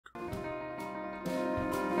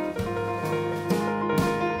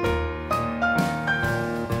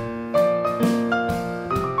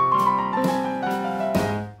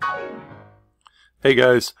Hey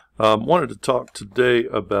guys, wanted to talk today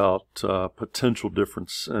about potential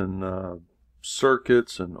difference in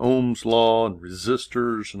circuits and Ohm's law and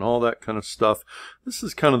resistors and all that kind of stuff. This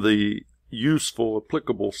is kind of the useful,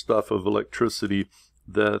 applicable stuff of electricity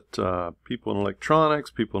that people in electronics,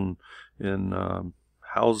 people in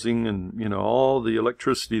housing, and all the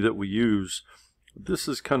electricity that we use. This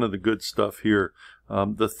is kind of the good stuff here.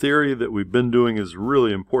 The theory that we've been doing is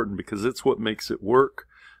really important because it's what makes it work.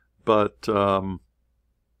 But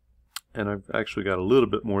and I've actually got a little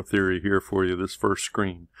bit more theory here for you, this first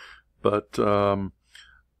screen. But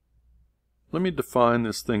let me define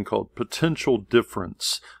this thing called potential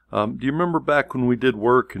difference. Do you remember back when we did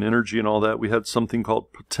work and energy and all that, we had something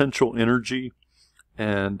called potential energy?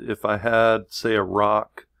 And if I had, say, a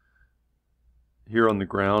rock here on the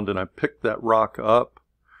ground and I picked that rock up,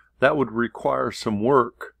 that would require some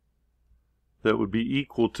work that would be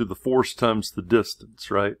equal to the force times the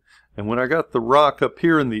distance, right? And when I got the rock up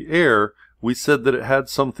here in the air, we said that it had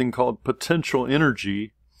something called potential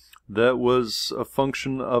energy that was a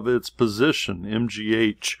function of its position,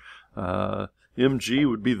 mgh. Mg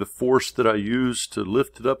would be the force that I used to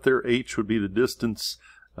lift it up there. H would be the distance.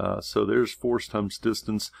 So there's force times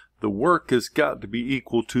distance. The work has got to be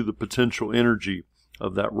equal to the potential energy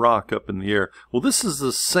of that rock up in the air. Well, this is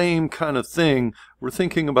the same kind of thing. We're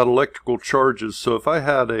thinking about electrical charges. So if I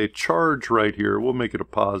had a charge right here, we'll make it a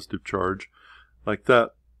positive charge like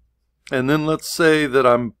that. And then let's say that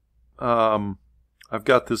I've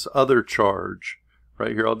got this other charge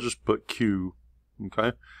right here. I'll just put Q,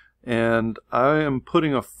 okay? And I am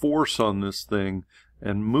putting a force on this thing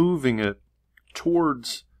and moving it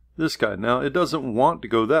towards this guy. Now, it doesn't want to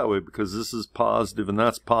go that way because this is positive and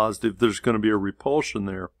that's positive. There's going to be a repulsion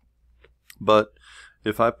there. But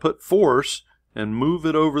if I put force and move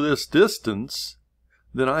it over this distance,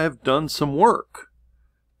 then I have done some work.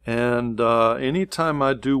 And anytime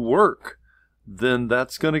I do work, then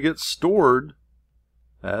that's going to get stored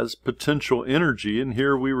as potential energy. And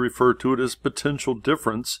here we refer to it as potential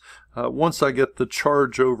difference. Once I get the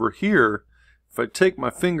charge over here, if I take my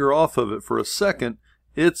finger off of it for a second,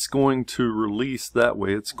 it's going to release that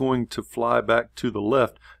way. It's going to fly back to the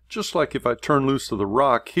left. Just like if I turn loose of the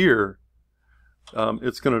rock here,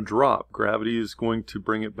 it's going to drop. Gravity is going to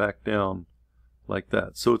bring it back down like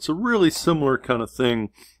that. So it's a really similar kind of thing.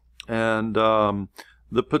 And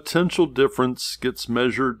the potential difference gets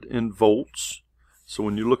measured in volts. So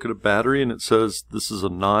when you look at a battery and it says this is a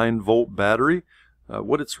 9-volt battery,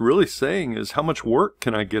 what it's really saying is how much work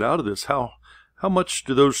can I get out of this? How much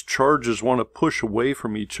do those charges want to push away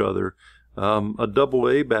from each other? A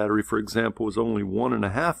AA battery, for example, is only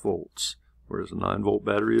 1.5 volts, whereas a 9-volt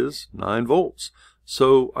battery is 9 volts.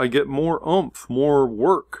 So I get more oomph, more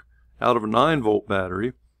work out of a 9-volt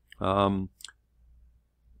battery. The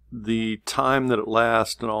time that it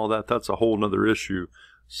lasts and all that, that's a whole nother issue.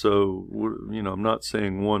 So, I'm not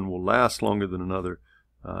saying one will last longer than another.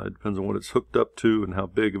 It depends on what it's hooked up to and how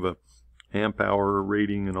big of a amp hour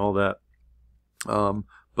rating and all that.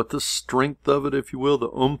 But the strength of it, if you will, the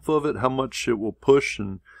oomph of it, how much it will push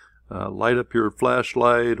and light up your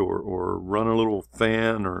flashlight or run a little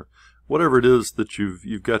fan or whatever it is that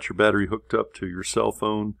you've got your battery hooked up to, your cell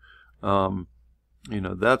phone,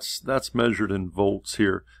 that's measured in volts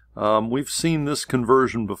here. We've seen this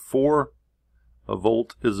conversion before. A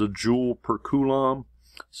volt is a joule per coulomb.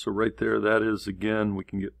 So right there, that is, again, we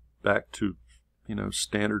can get back to,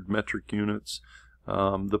 standard metric units.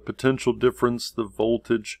 The potential difference, the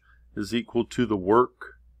voltage, is equal to the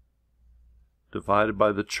work divided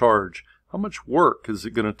by the charge. How much work is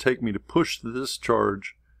it going to take me to push this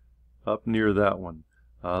charge up near that one?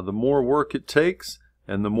 The more work it takes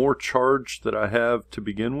and the more charge that I have to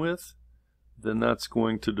begin with, then that's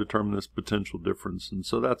going to determine this potential difference. And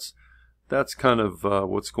so that's kind of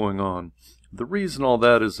what's going on. The reason all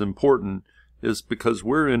that is important is because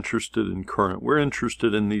we're interested in current. We're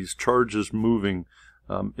interested in these charges moving.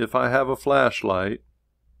 If I have a flashlight,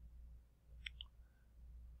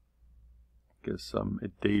 I guess I'm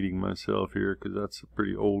dating myself here because that's a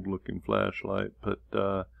pretty old looking flashlight, but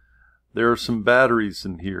there are some batteries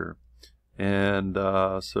in here. And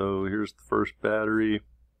so here's the first battery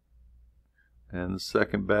and the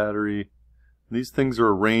second battery. These things are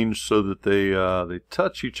arranged so that they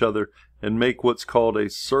touch each other and make what's called a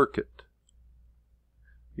circuit.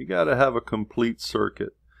 You got to have a complete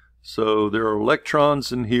circuit. So there are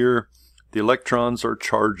electrons in here. The electrons are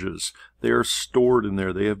charges. They are stored in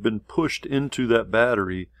there. They have been pushed into that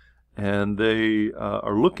battery and they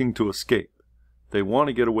are looking to escape. They want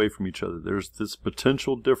to get away from each other. There's this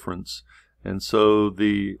potential difference. And so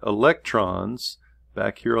the electrons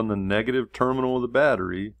back here on the negative terminal of the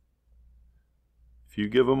battery if you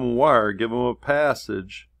give them a wire, give them a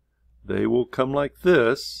passage, they will come like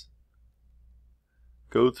this,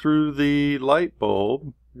 go through the light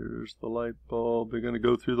bulb. Here's the light bulb. They're going to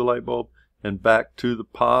go through the light bulb and back to the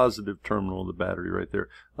positive terminal of the battery right there.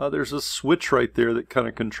 There's a switch right there that kind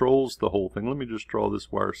of controls the whole thing. Let me just draw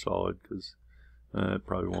this wire solid because it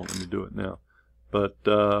probably won't let me do it now. But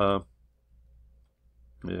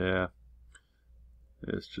yeah,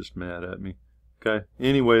 it's just mad at me. Okay.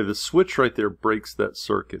 Anyway, the switch right there breaks that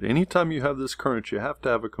circuit. Anytime you have this current, you have to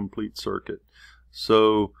have a complete circuit.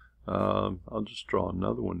 So I'll just draw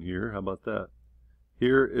another one here. How about that?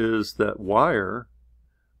 Here is that wire.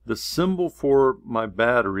 The symbol for my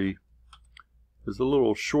battery is a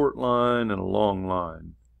little short line and a long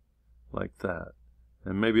line, like that.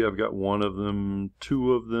 And maybe I've got one of them,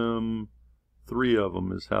 two of them, three of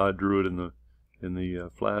them is how I drew it in the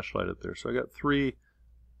flashlight up there. So I got 3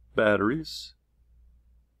 batteries.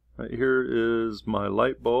 Right here is my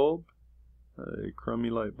light bulb, a crummy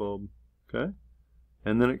light bulb, okay?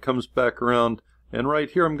 And then it comes back around, and right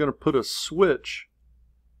here I'm going to put a switch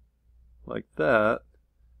like that,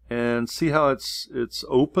 and see how it's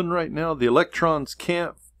open right now? The electrons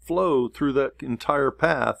can't flow through that entire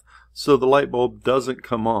path, so the light bulb doesn't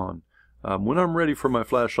come on. When I'm ready for my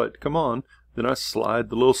flashlight to come on, then I slide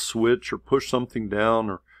the little switch or push something down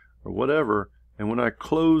or whatever, and when I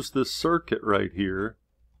close this circuit right here,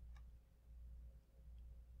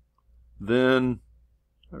 then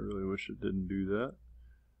I really wish it didn't do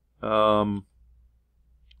that.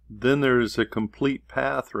 Then there's a complete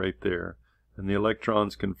path right there, and the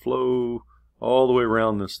electrons can flow all the way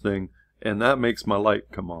around this thing, and that makes my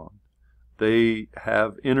light come on. They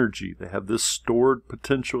have energy. They have this stored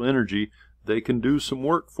potential energy. They can do some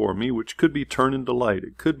work for me, which could be turned into light.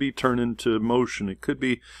 It could be turned into motion. It could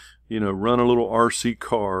be, you know, run a little RC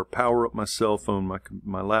car, power up my cell phone,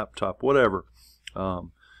 my laptop, whatever.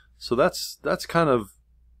 So that's kind of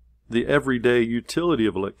the everyday utility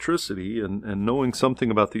of electricity and knowing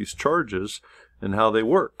something about these charges and how they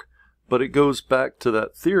work. But it goes back to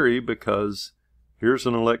that theory because here's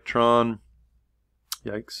an electron,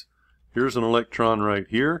 yikes, here's an electron right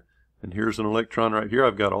here, and here's an electron right here.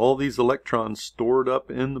 I've got all these electrons stored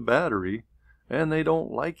up in the battery, and they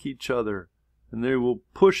don't like each other, and they will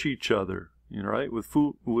push each other, you know, right?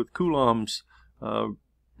 With Coulomb's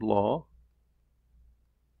law.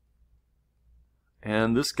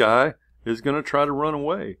 And this guy is going to try to run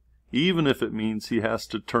away, even if it means he has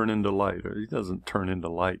to turn into light. Or he doesn't turn into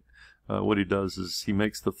light. What he does is he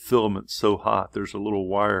makes the filament so hot. There's a little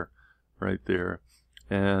wire right there,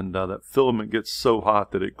 and that filament gets so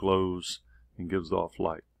hot that it glows and gives off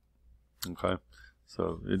light. Okay,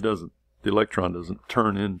 so it doesn't. The electron doesn't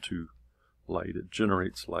turn into light. It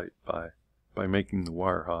generates light by making the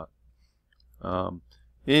wire hot.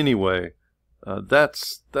 Anyway,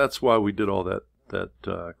 that's why we did all that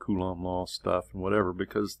Coulomb law stuff and whatever,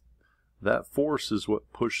 because that force is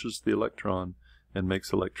what pushes the electron and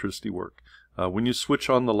makes electricity work. When you switch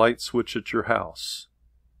on the light switch at your house,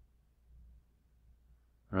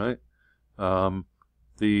 right,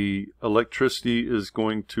 the electricity is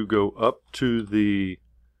going to go up to the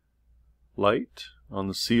light on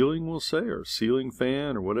the ceiling, we'll say, or ceiling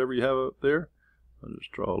fan or whatever you have up there. I'll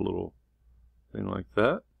just draw a little thing like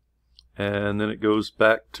that. And then it goes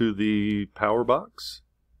back to the power box.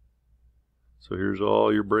 So here's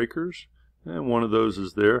all your breakers, and one of those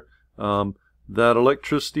is there. That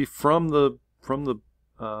electricity from the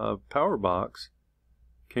power box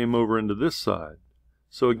came over into this side.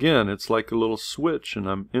 So again, it's like a little switch, and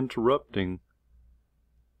I'm interrupting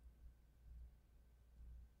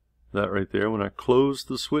that right there. When I close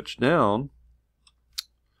the switch down,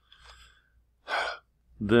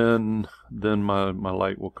 then my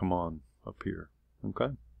light will come on up here.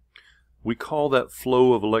 Okay, we call that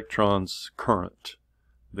flow of electrons current.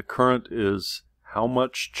 The current is how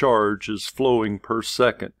much charge is flowing per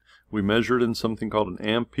second. We measure it in something called an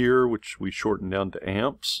ampere, which we shorten down to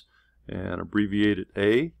amps and abbreviate it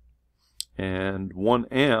A. And 1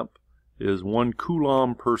 amp is 1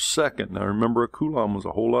 coulomb per second. Now remember, a coulomb was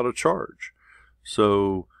a whole lot of charge.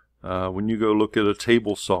 So when you go look at a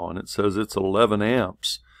table saw and it says it's 11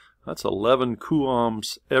 amps, that's 11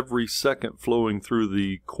 coulombs every second flowing through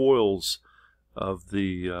the coils of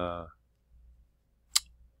the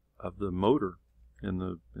motor in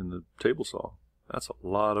the table saw. That's a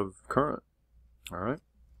lot of current. All right.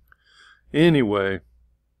 Anyway,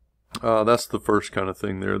 that's the first kind of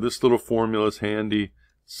thing there. This little formula is handy.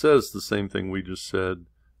 Says the same thing we just said,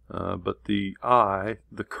 but the I,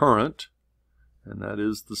 the current, and that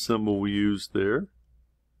is the symbol we used there,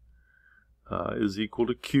 is equal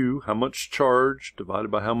to Q, how much charge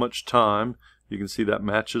divided by how much time. You can see that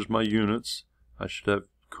matches my units. I should have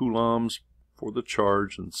coulombs for the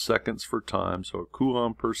charge and seconds for time. So a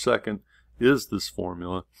coulomb per second is this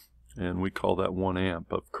formula, and we call that 1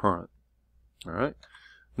 amp of current. All right.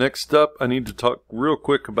 Next up, I need to talk real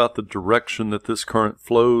quick about the direction that this current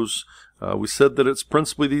flows. We said that it's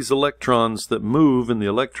principally these electrons that move, and the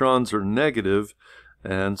electrons are negative.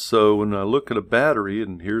 And so when I look at a battery,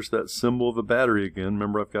 and here's that symbol of a battery again,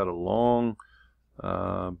 remember I've got a long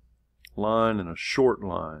line and a short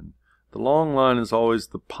line. The long line is always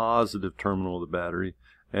the positive terminal of the battery,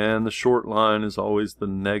 and the short line is always the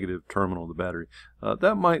negative terminal of the battery.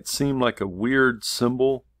 That might seem like a weird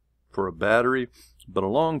symbol for a battery, but a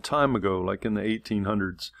long time ago, like in the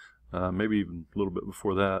 1800s, maybe even a little bit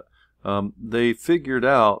before that, they figured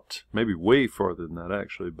out, maybe way farther than that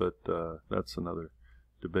actually, but that's another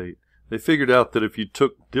debate. They figured out that if you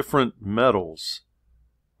took different metals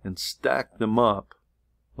and stacked them up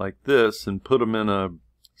like this and put them in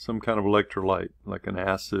some kind of electrolyte, like an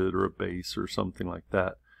acid or a base or something like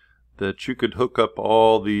that, that you could hook up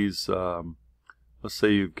all these, let's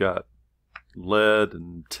say you've got lead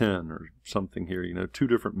and tin or something here, you know, two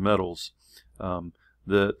different metals,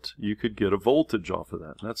 that you could get a voltage off of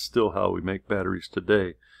that. And that's still how we make batteries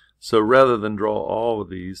today. So rather than draw all of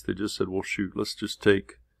these, they just said, well, shoot, let's just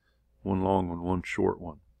take one long one, one short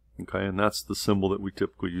one. Okay, and that's the symbol that we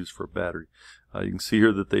typically use for a battery. You can see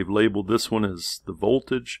here that they've labeled this one as the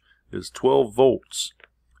voltage is 12 volts.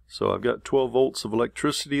 So I've got 12 volts of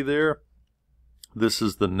electricity there. This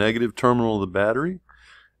is the negative terminal of the battery.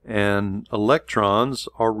 And electrons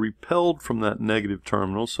are repelled from that negative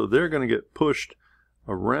terminal, so they're going to get pushed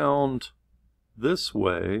around this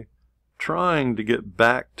way, trying to get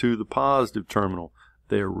back to the positive terminal.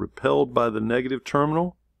 They are repelled by the negative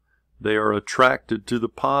terminal. They are attracted to the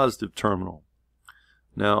positive terminal.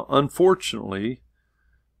 Now, unfortunately,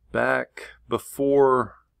 back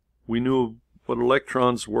before we knew what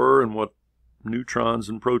electrons were and what neutrons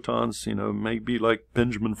and protons, you know, maybe like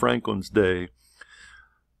Benjamin Franklin's day,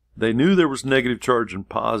 they knew there was negative charge and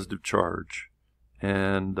positive charge.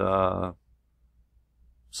 And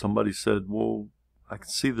somebody said, well, I can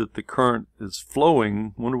see that the current is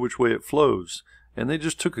flowing. Wonder which way it flows. And they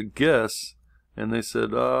just took a guess, and they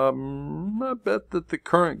said, I bet that the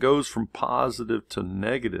current goes from positive to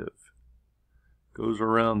negative. Goes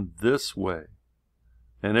around this way.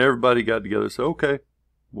 And everybody got together and said, okay,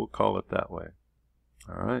 we'll call it that way.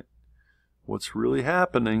 All right. What's really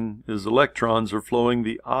happening is electrons are flowing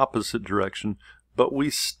the opposite direction, but we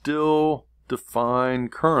still define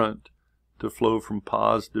current to flow from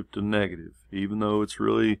positive to negative, even though it's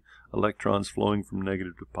really electrons flowing from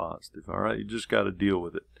negative to positive. All right, you just got to deal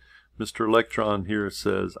with it. Mr. Electron here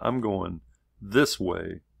says, I'm going this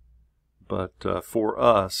way, but for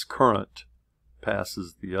us, current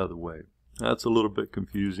passes the other way. That's a little bit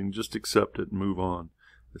confusing. Just accept it and move on.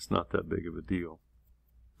 It's not that big of a deal.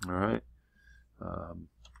 All right.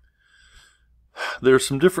 There are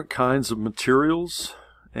some different kinds of materials,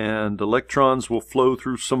 and electrons will flow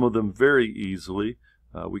through some of them very easily.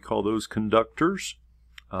 We call those conductors.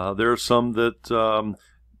 There are some that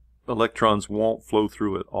electrons won't flow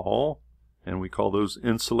through at all, and we call those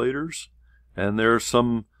insulators. And there are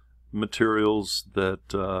some materials that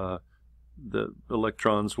that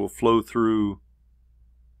electrons will flow through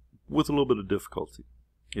with a little bit of difficulty.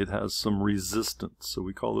 It has some resistance, so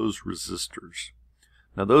we call those resistors.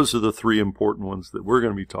 Now those are the three important ones that we're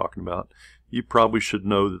going to be talking about. You probably should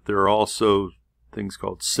know that there are also things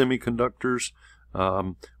called semiconductors.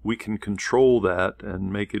 We can control that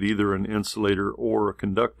and make it either an insulator or a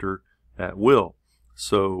conductor at will.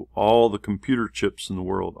 So all the computer chips in the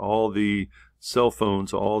world, all the cell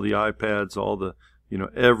phones, all the iPads, all the, you know,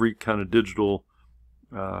 every kind of digital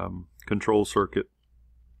control circuit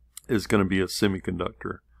is going to be a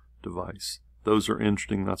semiconductor device. Those are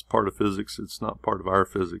interesting. That's part of physics. It's not part of our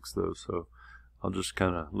physics, though, so I'll just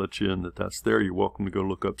kind of let you in that that's there. You're welcome to go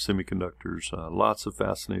look up semiconductors. Lots of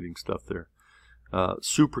fascinating stuff there.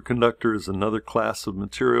 Superconductor is another class of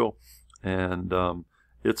material, and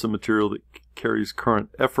it's a material that carries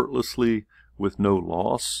current effortlessly with no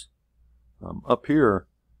loss. Up here,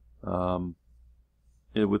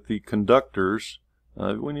 with the conductors,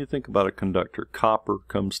 when you think about a conductor, copper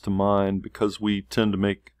comes to mind because we tend to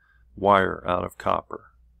make wire out of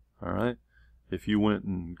copper. All right. If you went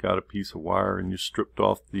and got a piece of wire and you stripped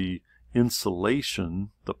off the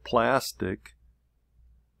insulation, the plastic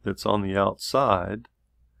that's on the outside,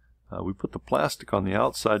 we put the plastic on the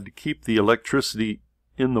outside to keep the electricity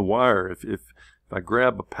in the wire. If I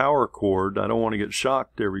grab a power cord, I don't want to get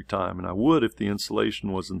shocked every time, and I would if the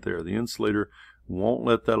insulation wasn't there. The insulator won't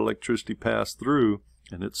let that electricity pass through,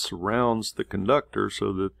 and it surrounds the conductor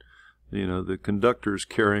so that, you know, the conductor is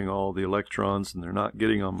carrying all the electrons and they're not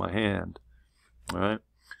getting on my hand. All right.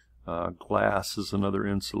 Glass is another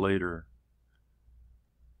insulator.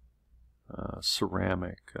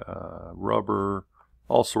 Ceramic, rubber,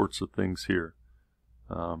 all sorts of things here.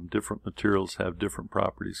 Different materials have different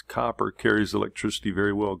properties. Copper carries electricity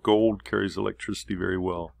very well. Gold carries electricity very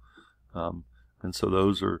well. And so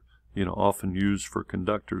those are, you know, often used for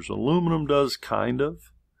conductors. Aluminum does kind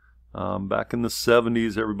of. Back in the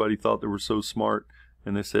 70s, everybody thought they were so smart,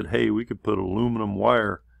 and they said, hey, we could put aluminum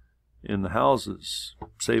wire in the houses,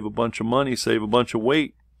 save a bunch of money, save a bunch of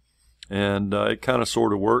weight. And it kind of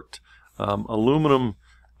sort of worked. Aluminum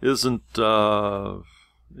isn't,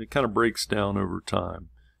 it kind of breaks down over time,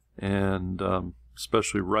 and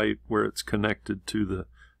especially right where it's connected to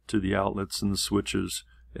the outlets and the switches.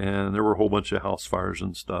 And there were a whole bunch of house fires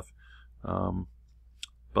and stuff,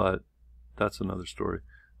 but that's another story.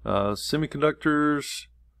 Semiconductors,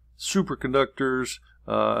 superconductors.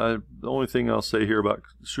 The only thing I'll say here about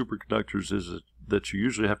superconductors is that you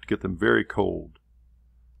usually have to get them very cold.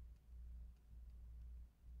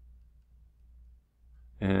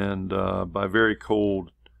 And by very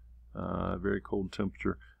cold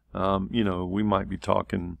temperature, you know, we might be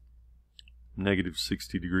talking negative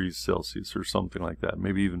 60 degrees Celsius or something like that,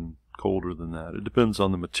 maybe even colder than that. It depends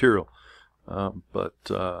on the material.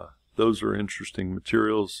 But those are interesting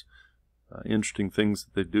materials, interesting things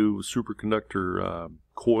that they do with superconductor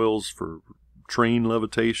coils for train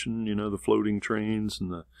levitation, you know, the floating trains,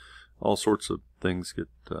 and all sorts of things get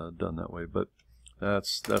done that way. But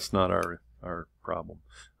that's not our problem.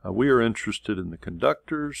 We are interested in the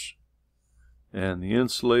conductors and the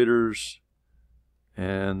insulators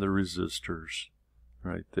and the resistors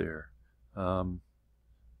right there.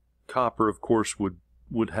 Copper, of course,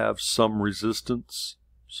 would have some resistance,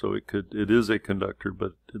 so it is a conductor,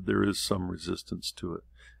 but there is some resistance to it.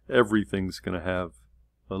 Everything's going to have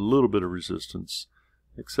a little bit of resistance,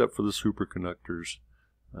 except for the superconductors,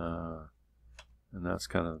 and that's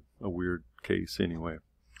kind of a weird case anyway.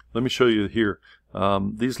 Let me show you here.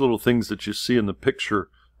 These little things that you see in the picture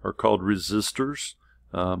are called resistors.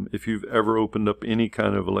 If you've ever opened up any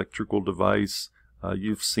kind of electrical device,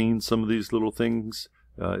 you've seen some of these little things.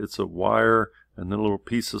 It's a wire and then a little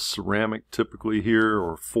piece of ceramic typically here,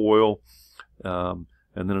 or foil, and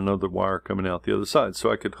then another wire coming out the other side.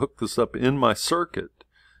 So I could hook this up in my circuit.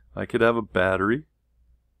 I could have a battery,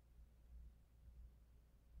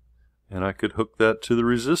 and I could hook that to the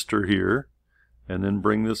resistor here, and then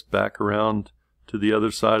bring this back around to the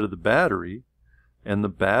other side of the battery, and the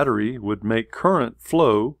battery would make current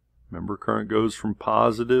flow. Remember, current goes from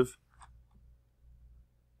positive,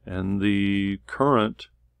 and the current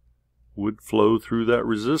would flow through that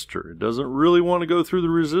resistor. It doesn't really want to go through the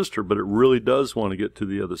resistor, but it really does want to get to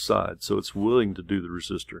the other side, so it's willing to do the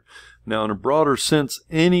resistor. Now, in a broader sense,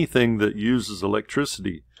 anything that uses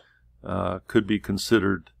electricity could be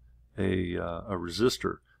considered a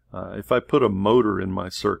resistor. If I put a motor in my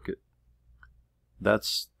circuit,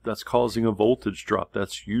 that's causing a voltage drop.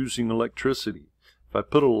 That's using electricity. If I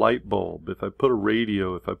put a light bulb, if I put a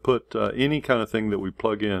radio, if I put any kind of thing that we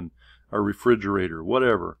plug in, a refrigerator,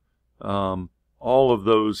 whatever, all of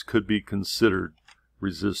those could be considered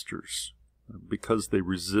resistors because they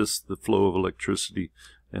resist the flow of electricity,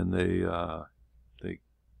 and they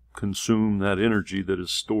consume that energy that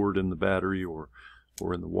is stored in the battery or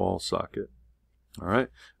in the wall socket. All right,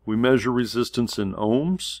 we measure resistance in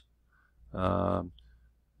ohms.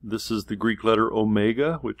 This is the Greek letter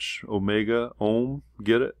omega, which omega, ohm,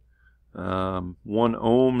 get it? 1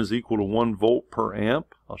 ohm is equal to 1 volt per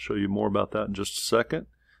amp. I'll show you more about that in just a second.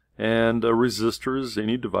 And a resistor is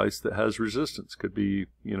any device that has resistance. Could be,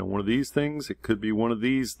 you know, one of these things. It could be one of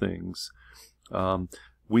these things.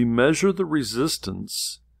 We measure the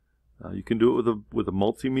resistance. You can do it with a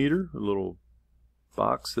multimeter, a little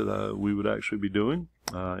box that we would actually be doing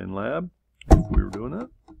in lab if we were doing that.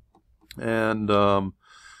 And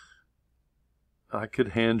I could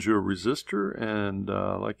hand you a resistor, and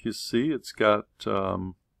like you see, it's got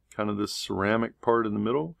kind of this ceramic part in the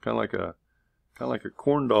middle, kind of like a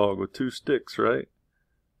corn dog with 2 sticks, right?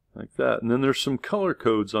 Like that. And then there's some color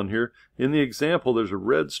codes on here. In the example, there's a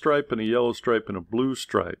red stripe and a yellow stripe and a blue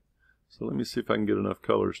stripe. So let me see if I can get enough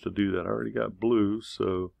colors to do that. I already got blue,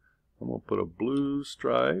 so I'm going to put a blue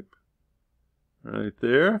stripe right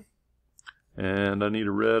there. And I need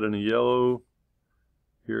a red and a yellow.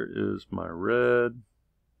 Here is my red.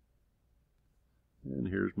 And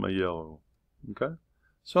here's my yellow. Okay?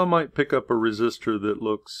 So I might pick up a resistor that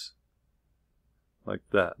looks like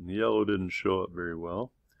that. And the yellow didn't show up very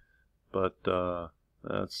well. But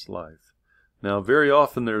that's life. Now, very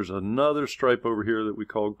often there's another stripe over here that we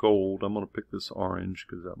call gold. I'm going to pick this orange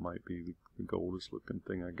because that might be the goldest looking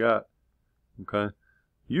thing I got. Okay.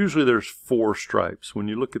 Usually there's 4 stripes. When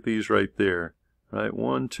you look at these right there, right,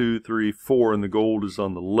 1, 2, 3, 4, and the gold is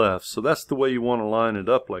on the left. So that's the way you want to line it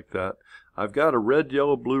up like that. I've got a red,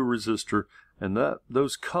 yellow, blue resistor, and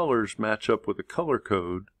those colors match up with the color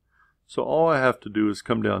code. So all I have to do is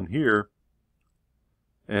come down here,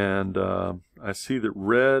 and I see that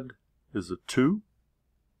red is a 2.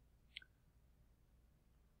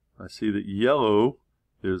 I see that yellow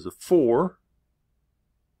is a 4.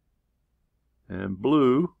 And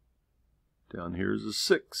blue down here is a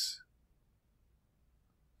 6.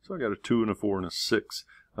 So I got a 2 and a 4 and a 6.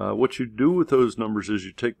 What you do with those numbers is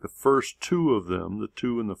you take the first 2 of them, the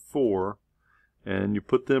 2 and the 4, and you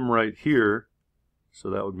put them right here. So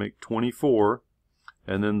that would make 24.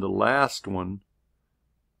 And then the last one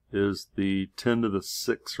is the 10 to the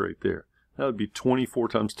 6 right there. That would be 24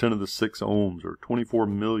 times 10 to the 6 ohms, or 24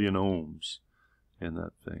 million ohms in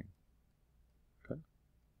that thing. Okay.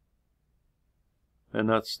 And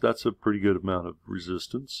that's a pretty good amount of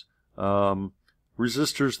resistance.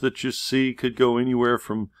 Resistors that you see could go anywhere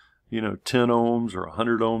from, 10 ohms or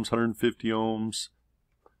 100 ohms, 150 ohms,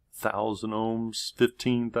 1,000 ohms,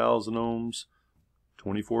 15,000 ohms,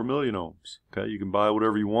 24 million ohms. Okay, you can buy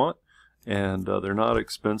whatever you want, and they're not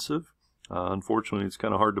expensive. Unfortunately, it's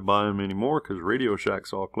kind of hard to buy them anymore because Radio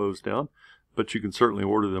Shack's all closed down, but you can certainly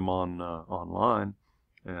order them online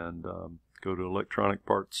and go to electronic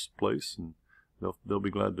parts place, and they'll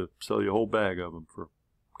be glad to sell you a whole bag of them for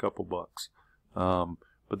a couple bucks.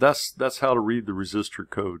 But that's how to read the resistor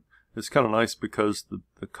code. It's kind of nice because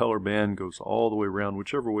the color band goes all the way around.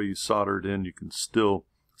 Whichever way you solder it in, you can still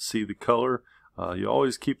see the color. You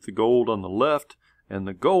always keep the gold on the left, and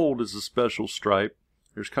the gold is a special stripe.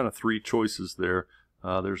 There's kind of 3 choices there.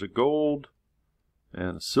 There's a gold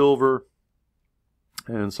and a silver,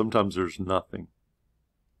 and sometimes there's nothing.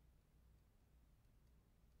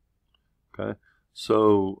 Okay,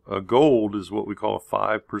 so a gold is what we call a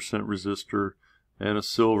 5% resistor, and a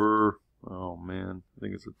silver, oh man, I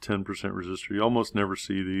think it's a 10% resistor. You almost never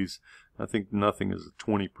see these. I think nothing is a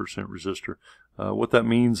 20% resistor. What that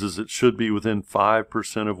means is it should be within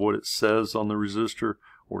 5% of what it says on the resistor,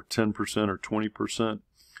 or 10% or 20%,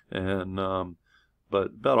 and but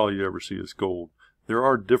about all you ever see is gold. There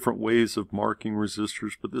are different ways of marking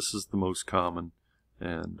resistors, but this is the most common,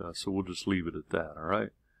 and so we'll just leave it at that. All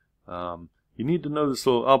right. You need to know this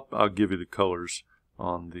little. I'll give you the colors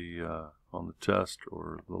on the test,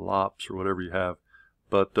 or the LOPS, or whatever you have,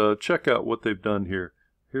 but check out what they've done here.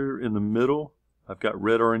 Here in the middle, I've got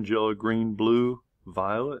red, orange, yellow, green, blue,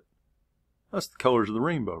 violet. That's the colors of the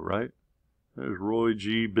rainbow, right? There's Roy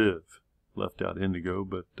G. Biv. Left out indigo,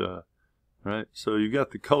 but right. So you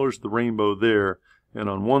got the colors of the rainbow there, and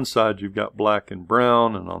on one side you've got black and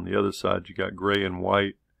brown, and on the other side you got gray and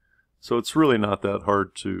white. So it's really not that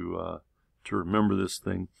hard to remember this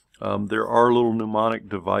thing. There are little mnemonic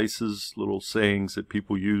devices, little sayings that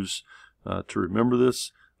people use to remember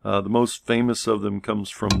this. The most famous of them comes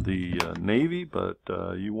from the Navy, but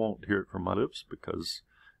you won't hear it from my lips because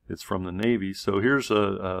it's from the Navy. So here's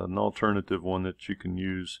an alternative one that you can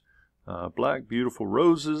use. Black beautiful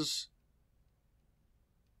roses.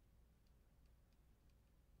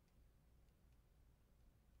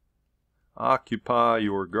 Occupy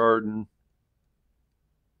your garden.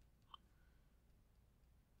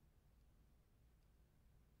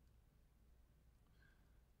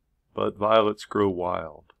 But violets grow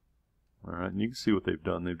wild. All right, and you can see what they've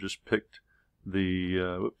done. They've just picked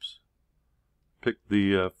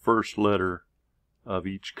the first letter of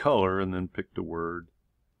each color, and then picked a word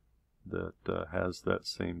that has that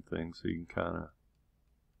same thing. So you can kind of,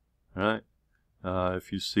 all right.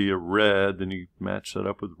 If you see a red, then you match that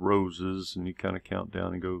up with roses, and you kind of count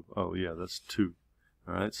down and go, oh yeah, that's 2.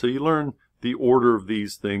 All right, so you learn the order of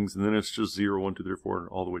these things, and then it's just 0, 1, 2, 3, 4,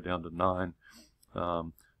 all the way down to 9.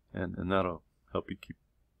 And that'll help you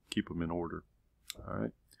keep them in order. All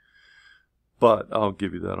right, but I'll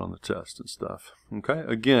give you that on the test and stuff. Okay,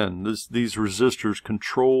 again, these resistors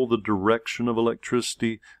control the direction of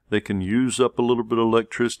electricity. They can use up a little bit of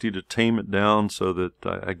electricity to tame it down so that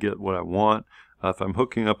I get what I want. If I'm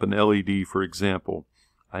hooking up an LED, for example,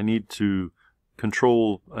 I need to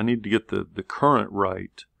get the current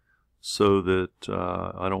right so that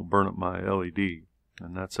I don't burn up my LED.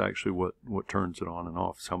 And that's actually what turns it on and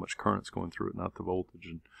off, is how much current's going through it, not the voltage.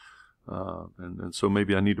 And so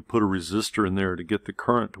maybe I need to put a resistor in there to get the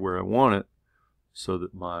current to where I want it so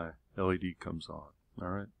that my LED comes on. All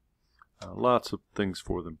right, lots of things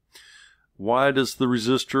for them. Why does the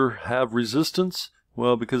resistor have resistance?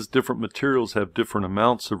 Well, because different materials have different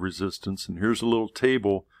amounts of resistance, and here's a little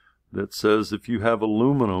table that says if you have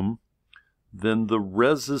aluminum, then the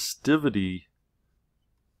resistivity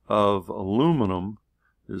of aluminum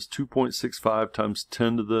is 2.65 times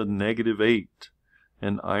 10 to the negative 8.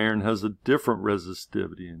 And iron has a different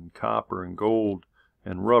resistivity, and copper and gold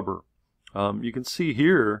and rubber. You can see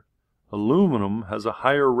here aluminum has a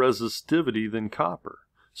higher resistivity than copper.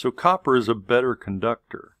 So copper is a better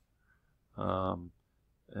conductor. You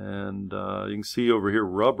can see over here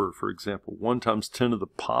rubber, for example, 1 times 10 to the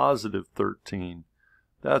positive 13.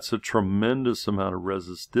 That's a tremendous amount of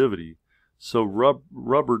resistivity. So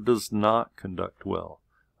rubber does not conduct well.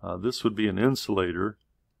 This would be an insulator.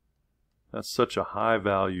 That's such a high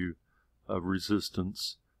value of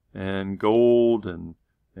resistance. And gold and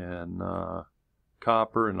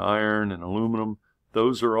copper and iron and aluminum,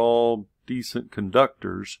 those are all decent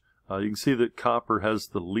conductors. You can see that copper has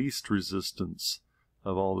the least resistance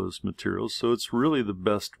of all those materials, so it's really the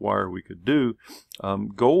best wire we could do.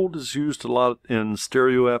 Gold is used a lot in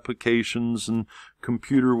stereo applications and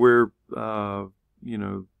computer where you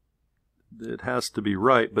know, it has to be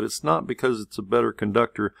right, but it's not because it's a better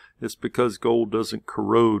conductor. It's because gold doesn't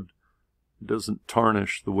corrode, doesn't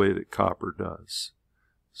tarnish the way that copper does.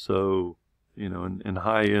 So, you know, in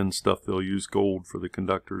high-end stuff, they'll use gold for the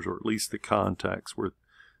conductors, or at least the contacts where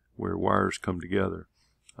wires come together.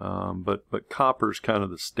 But copper is kind of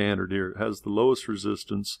the standard here. It has the lowest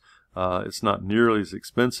resistance. It's not nearly as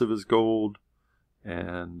expensive as gold,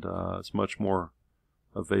 and it's much more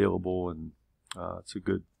available, and it's a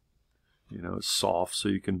good, you know, it's soft so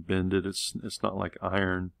you can bend it. It's not like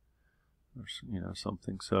iron or, you know,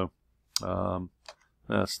 something. So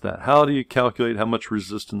that's that. How do you calculate how much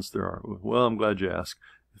resistance there are? Well, I'm glad you asked.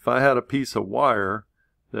 If I had a piece of wire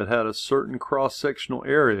that had a certain cross-sectional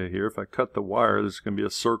area here, if I cut the wire, there's going to be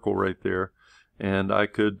a circle right there, and I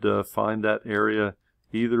could find that area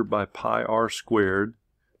either by pi r squared,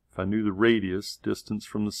 if I knew the radius, distance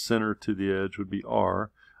from the center to the edge would be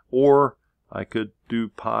r, or I could do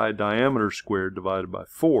pi diameter squared divided by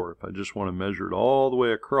 4. If I just want to measure it all the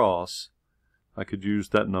way across, I could use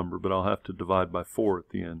that number, but I'll have to divide by 4 at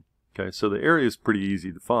the end. Okay, so the area is pretty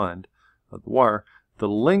easy to find of the wire. The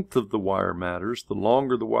length of the wire matters. The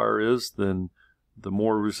longer the wire is, then the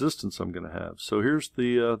more resistance I'm going to have. So here's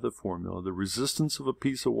the formula. The resistance of a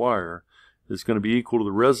piece of wire is going to be equal to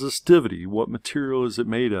the resistivity. What material is it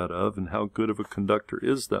made out of, and how good of a conductor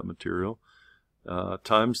is that material,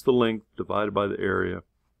 times the length divided by the area.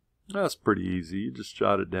 That's pretty easy. You just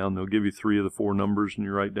jot it down. They'll give you 3 of the 4 numbers, and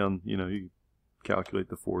you write down, you know, you calculate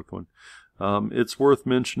the 4th one. It's worth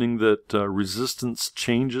mentioning that resistance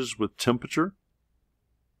changes with temperature.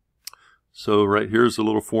 So right here's a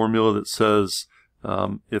little formula that says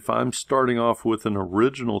if I'm starting off with an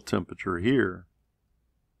original temperature here,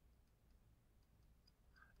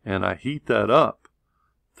 and I heat that up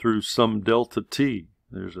through some delta T,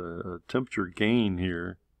 there's a temperature gain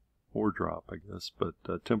here, or drop I guess, but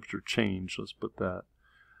temperature change, let's put that.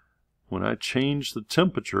 When I change the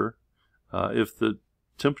temperature, if the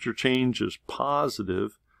temperature change is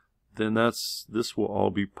positive, then this will all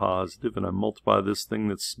be positive, and I multiply this thing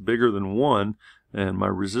that's bigger than 1, and my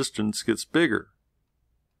resistance gets bigger.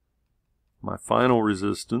 My final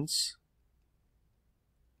resistance,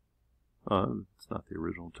 it's not the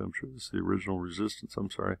original temperature, this is the original resistance, I'm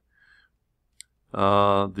sorry.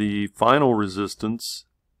 The final resistance,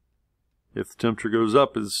 if the temperature goes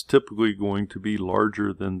up, is typically going to be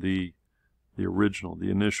larger than the original,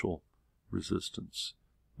 the initial resistance.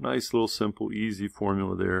 Nice little simple easy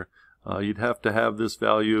formula there. You'd have to have this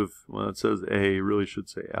value of, well, it says A, really should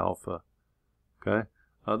say alpha. Okay,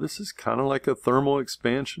 this is kind of like a thermal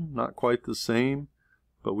expansion, not quite the same,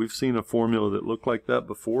 but we've seen a formula that looked like that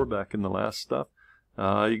before back in the last stuff.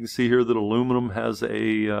 You can see here that aluminum has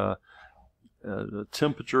a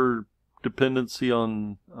temperature dependency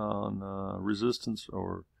on resistance,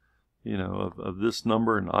 or, you know, of this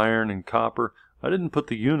number, and iron and copper. I didn't put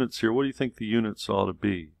the units here. What do you think the units ought to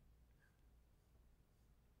be?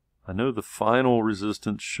 I know the final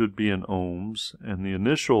resistance should be in ohms, and the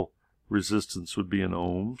initial resistance would be in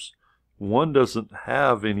ohms. One doesn't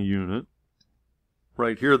have any unit.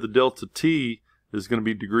 Right here, the delta T is going to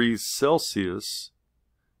be degrees Celsius,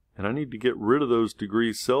 and I need to get rid of those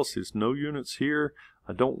degrees Celsius. No units here.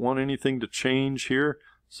 I don't want anything to change here.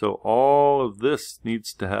 So all of this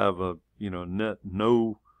needs to have a, you know, net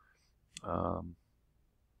no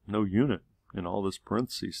unit in all this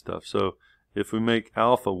parentheses stuff. So if we make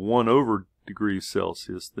alpha 1 over degrees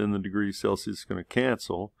Celsius, then the degrees Celsius is going to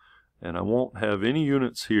cancel, and I won't have any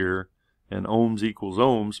units here, and ohms equals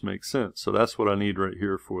ohms makes sense. So that's what I need right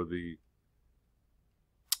here for the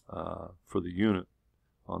for the unit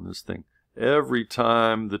on this thing. Every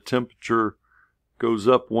time the temperature goes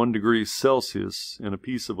up 1 degree Celsius in a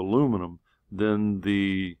piece of aluminum, then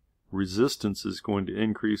the resistance is going to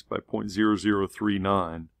increase by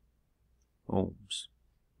 0.0039 ohms.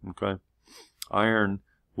 Okay, iron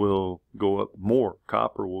will go up more.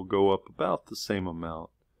 Copper will go up about the same amount.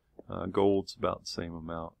 Gold's about the same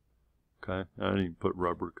amount. Okay, I didn't even put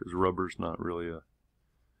rubber because rubber's not really a,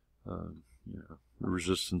 the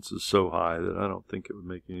resistance is so high that I don't think it would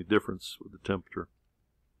make any difference with the temperature.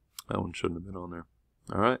 That one shouldn't have been on there.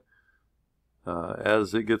 All right.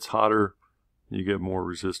 As it gets hotter, you get more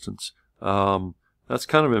resistance. That's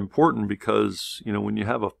kind of important because, when you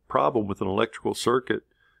have a problem with an electrical circuit,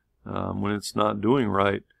 when it's not doing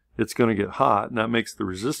right, it's going to get hot, and that makes the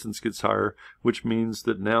resistance gets higher, which means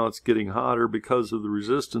that now it's getting hotter because of the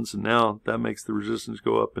resistance, and now that makes the resistance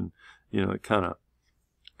go up, and it kind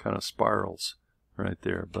of spirals right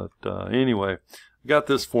there. But anyway, I got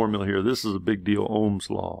this formula here. This is a big deal, Ohm's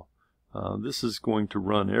law. This is going to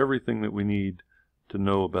run everything that we need to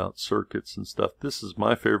know about circuits and stuff. This is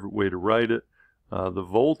my favorite way to write it. The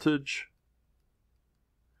voltage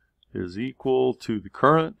is equal to the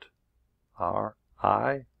current,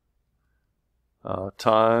 I,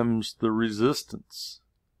 times the resistance.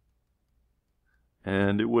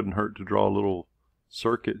 And it wouldn't hurt to draw a little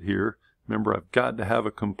circuit here. Remember, I've got to have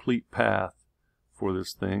a complete path for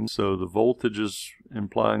this thing. So the voltage is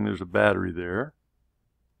implying there's a battery there.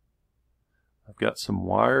 I've got some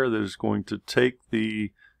wire that is going to take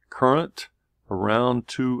the current around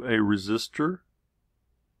to a resistor.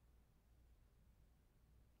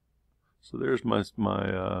 So there's my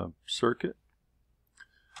circuit.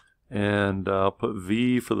 And I'll put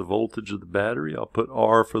V for the voltage of the battery. I'll put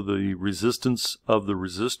R for the resistance of the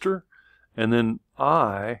resistor. And then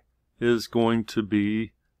I is going to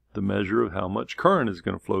be the measure of how much current is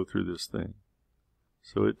going to flow through this thing.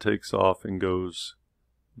 So it takes off and goes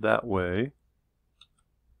that way.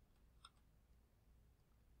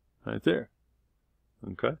 Right there.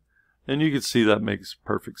 Okay. And you can see that makes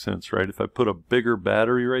perfect sense, right? If I put a bigger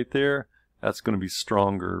battery right there, that's going to be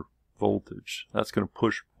stronger voltage. That's going to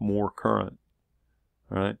push more current.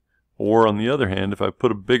 Right? Or on the other hand, if I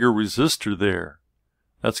put a bigger resistor there,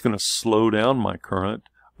 that's going to slow down my current.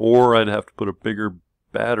 Or I'd have to put a bigger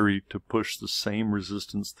battery to push the same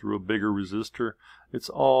resistance through a bigger resistor. It's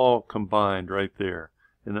all combined right there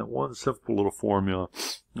in that one simple little formula.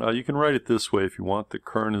 You can write it this way if you want. The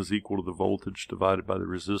current is equal to the voltage divided by the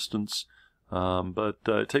resistance. But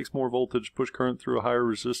it takes more voltage to push current through a higher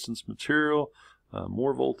resistance material.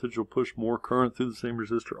 More voltage will push more current through the same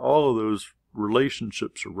resistor. All of those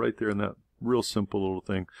relationships are right there in that real simple little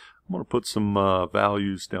thing. I'm going to put some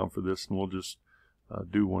values down for this, and we'll just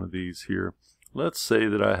do one of these here. Let's say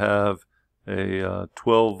that I have a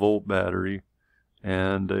 12-volt battery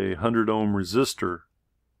and a 100 ohm resistor,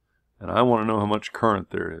 and I want to know how much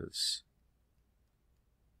current there is.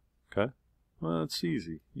 Okay, well, it's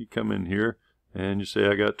easy. You come in here and you say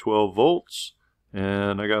I got 12 volts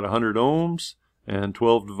and I got 100 ohms, and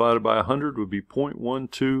 12 divided by 100 would be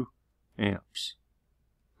 0.12 amps.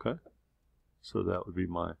 Okay, so that would be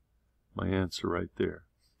my answer right there.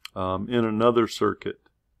 In another circuit,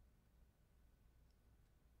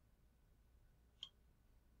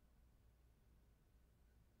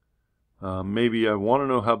 maybe I want to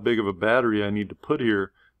know how big of a battery I need to put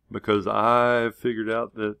here, because I've figured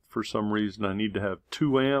out that for some reason I need to have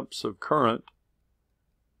 2 amps of current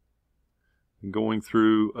going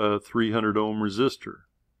through a 300 ohm resistor.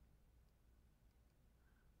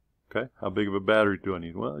 Okay, how big of a battery do I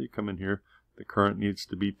need? Well, you come in here, the current needs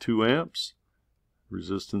to be 2 amps,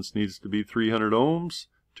 resistance needs to be 300 ohms,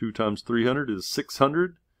 2 times 300 is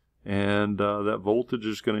 600, and that voltage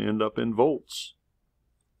is going to end up in volts.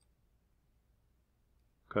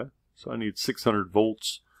 Okay, so I need 600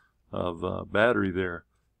 volts of battery there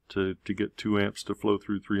to get 2 amps to flow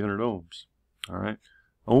through 300 ohms. All right,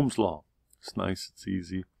 Ohm's law. It's nice, it's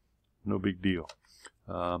easy, no big deal.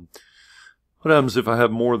 What happens if I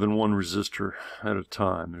have more than one resistor at a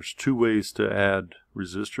time? There's 2 ways to add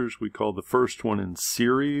resistors. We call the first one in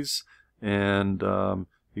series, and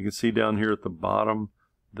you can see down here at the bottom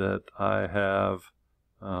that I have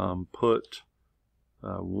put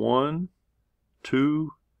 1,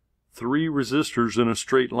 2, 3 resistors in a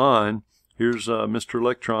straight line. Here's Mr.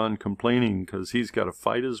 Electron complaining because he's got to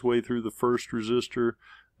fight his way through the first resistor,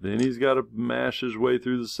 then he's got to mash his way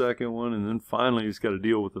through the second one, and then finally he's got to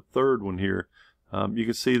deal with the third one here. You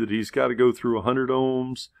can see that he's got to go through 100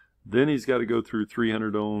 ohms, then he's got to go through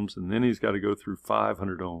 300 ohms, and then he's got to go through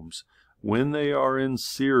 500 ohms. When they are in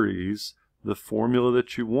series, the formula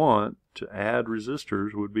that you want to add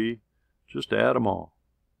resistors would be just add them all.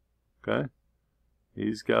 Okay?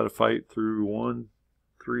 He's got to fight through 1,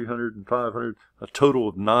 300, and 500. A total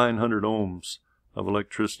of 900 ohms of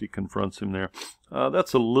electricity confronts him there.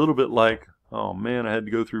 That's a little bit like, oh man, I had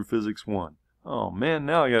to go through physics 1. Oh man,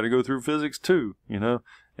 now I got to go through physics 2, you know,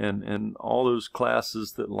 and all those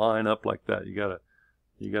classes that line up like that. You gotta,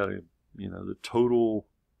 you know, the total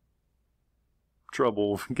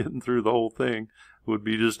trouble of getting through the whole thing would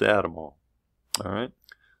be just add them all. All right,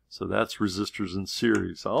 so that's resistors in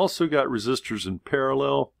series. I also got resistors in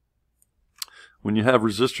parallel. When you have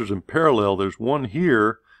resistors in parallel, there's one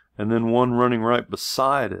here and then one running right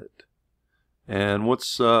beside it. And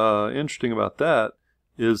what's interesting about that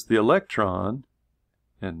is the electron,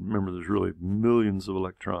 and remember there's really millions of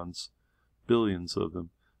electrons, billions of them,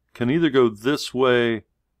 can either go this way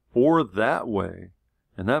or that way,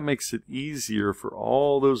 and that makes it easier for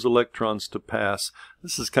all those electrons to pass.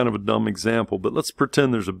 This is kind of a dumb example, but let's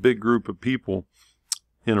pretend there's a big group of people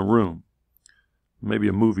in a room, maybe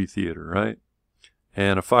a movie theater, right?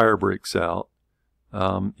 And a fire breaks out.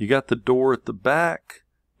 You got the door at the back,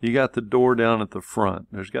 you got the door down at the front.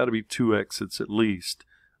 There's got to be 2 exits at least.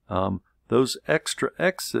 Those extra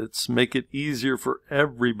exits make it easier for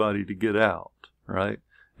everybody to get out, right?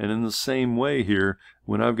 And in the same way here,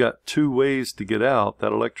 when I've got 2 ways to get out,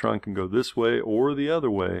 that electron can go this way or the other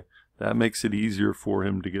way. That makes it easier for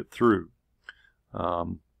him to get through.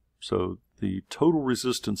 So the total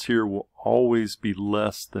resistance here will always be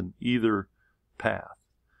less than either path.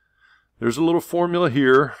 There's a little formula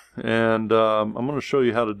here, and I'm going to show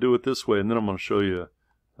you how to do it this way, and then I'm going to show you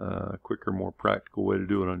a quicker, more practical way to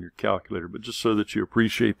do it on your calculator. But just so that you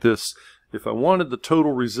appreciate this, if I wanted the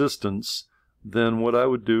total resistance, then what I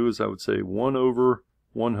would do is I would say 1 over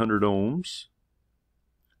 100 ohms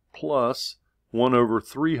plus 1 over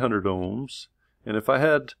 300 ohms. And if I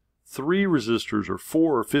had 3 resistors or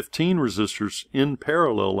 4 or 15 resistors in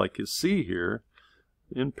parallel, like you see here,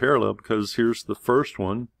 in parallel, because here's the first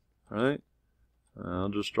one, right? I'll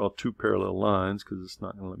just draw 2 parallel lines because it's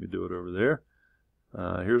not going to let me do it over there.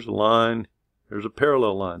 Here's a line, here's a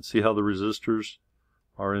parallel line. See how the resistors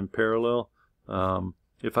are in parallel?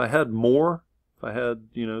 If I had more, if I had,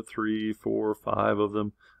 you know, 3, 4, 5 of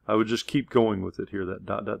them, I would just keep going with it here. That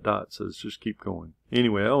dot, dot, dot says just keep going.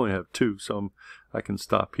 Anyway, I only have 2, so I can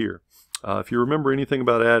stop here. If you remember anything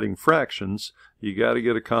about adding fractions, you got to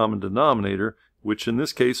get a common denominator, which in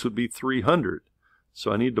this case would be 300.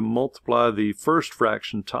 So I need to multiply the first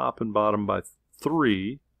fraction top and bottom by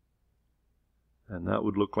 3, and that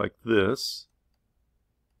would look like this.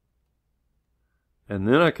 And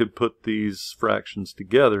then I could put these fractions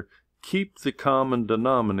together, keep the common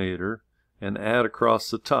denominator, and add across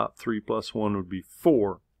the top. 3 plus 1 would be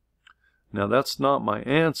 4. Now that's not my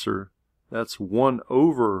answer. That's 1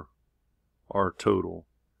 over R total.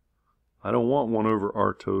 I don't want 1 over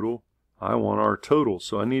R total. I want R total.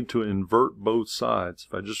 So I need to invert both sides.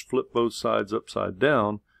 If I just flip both sides upside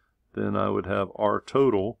down, then I would have R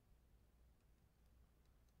total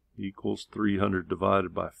equals 300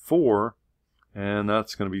 divided by 4, and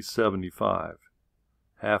that's going to be 75.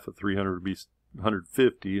 Half of 300 would be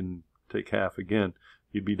 150, and take half again,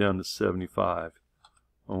 you'd be down to 75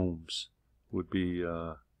 ohms would be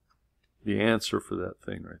the answer for that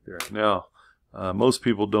thing right there. Now, most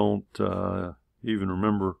people don't even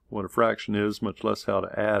remember what a fraction is, much less how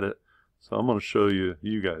to add it. So I'm going to show you.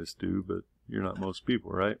 You guys do, but you're not most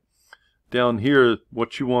people, right? Down here,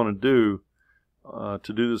 what you want to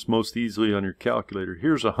do this most easily on your calculator,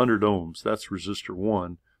 here's 100 ohms. That's resistor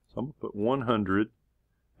 1. So I'm going to put 100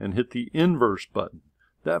 and hit the inverse button.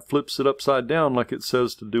 That flips it upside down like it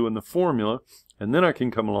says to do in the formula. And then I can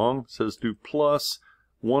come along, it says do plus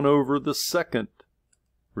 1 over the second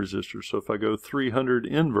resistor. So if I go 300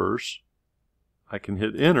 inverse, I can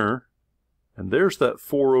hit enter, and there's that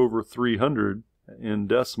 4 over 300 in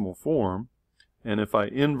decimal form. And if I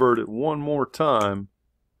invert it one more time,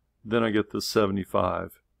 then I get the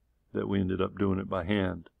 75 that we ended up doing it by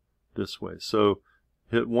hand this way. So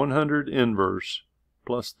hit 100 inverse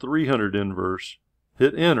plus 300 inverse,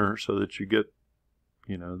 hit enter so that you get,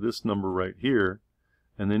 you know, this number right here,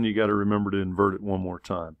 and then you got to remember to invert it one more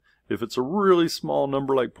time. If it's a really small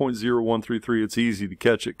number like 0.0133, it's easy to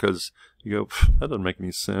catch it because you go, that doesn't make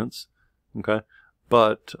any sense. Okay,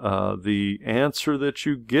 but the answer that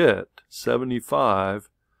you get, 75,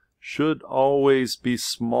 should always be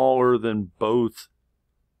smaller than both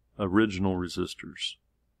original resistors.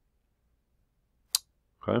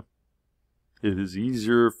 Okay, it is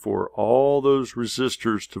easier for all those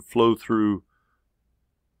resistors to flow through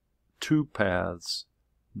 2 paths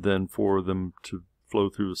than for them to flow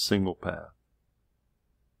through a single path.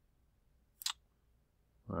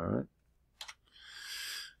 All right.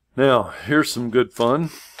 Now, here's some good fun.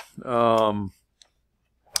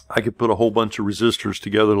 I could put a whole bunch of resistors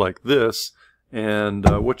together like this, and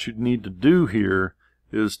what you'd need to do here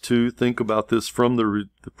is to think about this from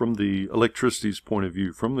the electricity's point of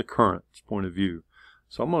view, from the current's point of view.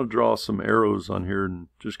 So I'm going to draw some arrows on here and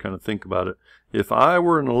just kind of think about it. If I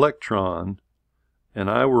were an electron and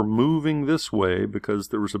I were moving this way because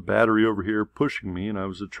there was a battery over here pushing me and I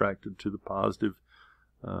was attracted to the positive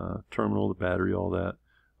terminal, the battery, all that.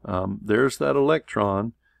 There's that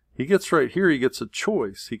electron. He gets right here, he gets a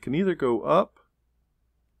choice. He can either go up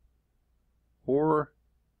or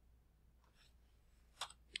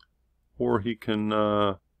he can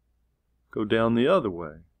go down the other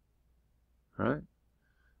way, right?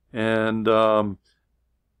 And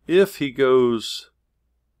if he goes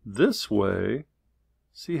this way,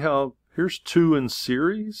 see how here's 2 in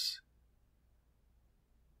series?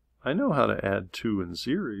 I know how to add 2 in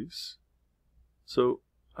series. So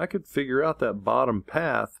I could figure out that bottom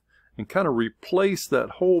path and kind of replace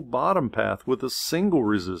that whole bottom path with a single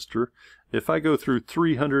resistor. If I go through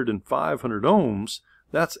 300 and 500 ohms,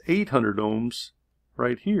 that's 800 ohms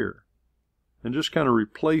right here. And just kind of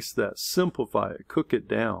replace that, simplify it, cook it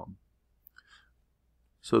down.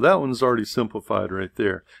 So that one's already simplified right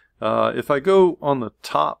there. If I go on the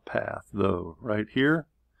top path, though, right here,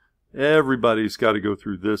 everybody's got to go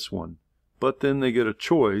through this one. But then they get a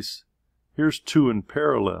choice. Here's 2 in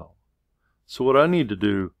parallel. So what I need to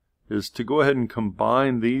do is to go ahead and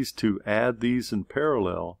combine these two, add these in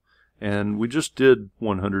parallel. And we just did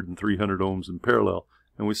 100 and 300 ohms in parallel.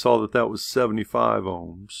 And we saw that that was 75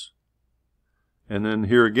 ohms. And then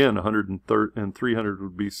here again, 100 and 300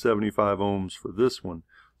 would be 75 ohms for this one.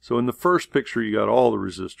 So in the first picture, you got all the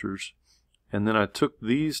resistors. And then I took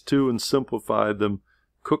these two and simplified them,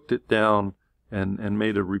 cooked it down, and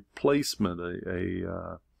made a replacement,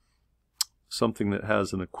 something that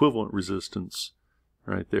has an equivalent resistance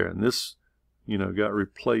right there. And this, you know, got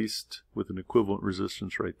replaced with an equivalent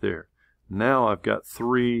resistance right there. Now I've got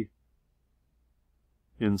 3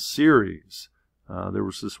 in series. There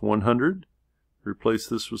was this 100. Replace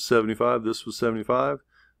this with 75. This was 75.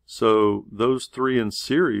 So those 3 in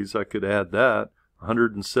series, I could add that.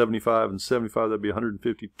 175 and 75, that'd be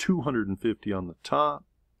 150, 250 on the top.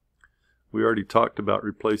 We already talked about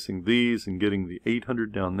replacing these and getting the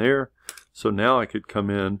 800 down there. So now I could come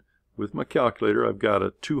in with my calculator. I've got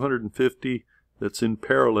a 250 that's in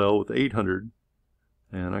parallel with 800.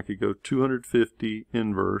 And I could go 250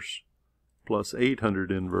 inverse plus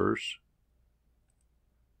 800 inverse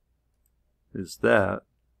is that.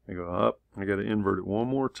 I go up. I got to invert it one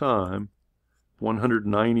more time.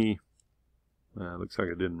 190. Looks like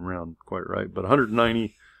I didn't round quite right, but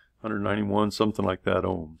 190, 191, something like that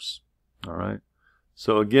ohms. All right.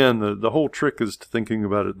 So again, the whole trick is to thinking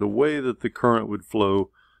about it the way that the current would flow.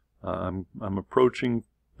 I'm approaching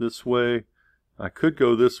this way. I could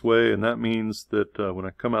go this way, and that means that when I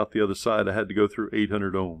come out the other side, I had to go through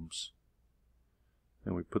 800 ohms.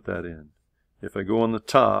 And we put that in. If I go on the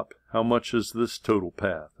top, how much is this total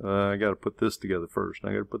path? I got to put this together first.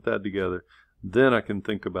 I got to put that together. Then I can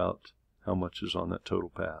think about how much is on that total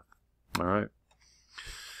path. All right.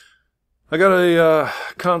 I got a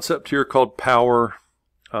concept here called power.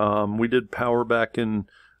 We did power back in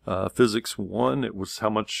Physics 1. It was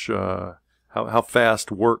how much, how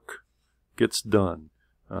fast work gets done.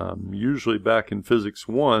 Usually back in Physics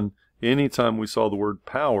 1, anytime we saw the word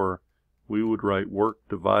power, we would write work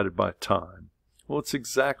divided by time. Well, it's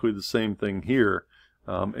exactly the same thing here,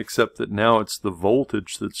 except that now it's the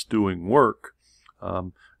voltage that's doing work.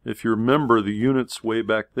 If you remember, the units way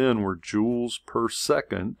back then were joules per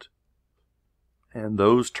second, and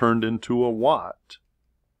those turned into a watt.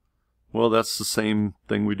 Well, that's the same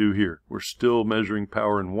thing we do here. We're still measuring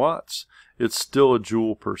power in watts. It's still a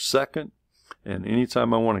joule per second, and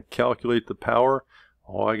anytime I want to calculate the power,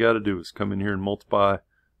 all I got to do is come in here and multiply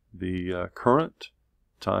the current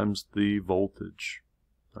times the voltage.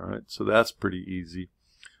 All right, so that's pretty easy.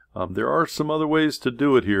 There are some other ways to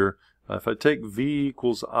do it here. If I take V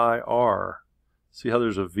equals IR, see how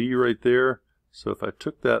there's a V right there? So if I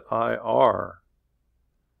took that IR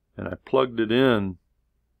and I plugged it in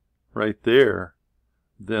right there,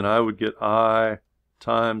 then I would get I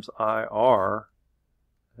times IR,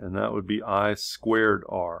 and that would be I squared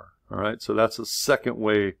R. All right, so that's a second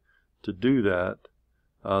way to do that.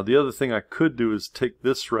 The other thing I could do is take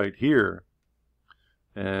this right here,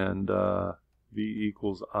 and V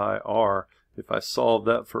equals IR. If I solve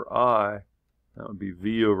that for I, that would be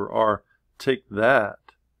V over R. Take that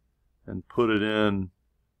and put it in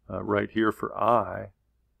right here for I.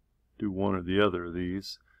 Do one or the other of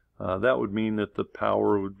these. that would mean that the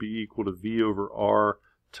power would be equal to V over R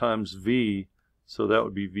times V. So that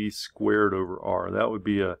would be V squared over R. That would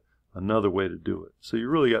be another way to do it. So you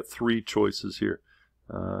really got three choices here.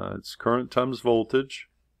 It's current times voltage.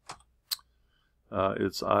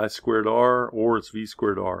 It's I squared R, or it's V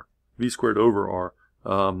squared over R.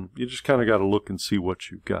 You just kind of got to look and see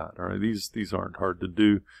what you've got. All right, these aren't hard to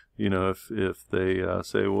do. You know, if they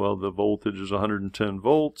say, well, the voltage is 110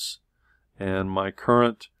 volts, and my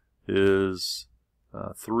current is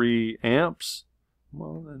 3 amps,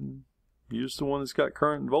 well, then use the one that's got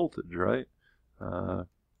current and voltage, right?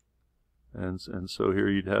 And so here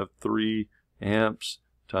you'd have 3 amps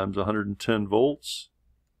times 110 volts,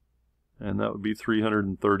 and that would be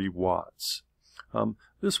 330 watts.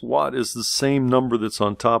 This watt is the same number that's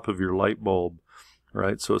on top of your light bulb,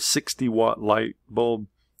 right? So a 60-watt light bulb,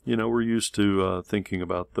 you know, we're used to thinking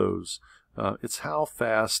about those. It's how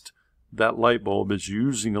fast that light bulb is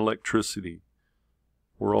using electricity,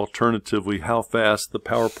 or alternatively, how fast the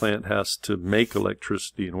power plant has to make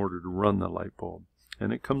electricity in order to run the light bulb.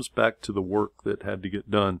 And it comes back to the work that had to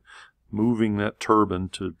get done, moving that turbine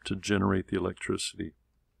to generate the electricity.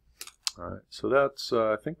 All right, so that's,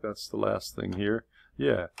 I think that's the last thing here.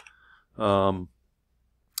 Yeah. Good.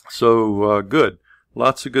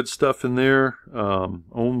 Lots of good stuff in there.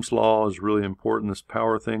 Ohm's law is really important. This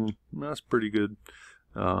power thing, that's pretty good.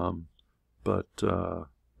 There's a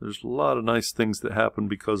lot of nice things that happen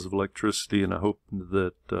because of electricity, and I hope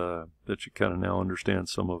that that you kind of now understand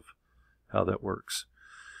some of how that works.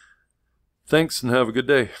 Thanks, and have a good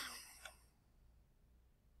day.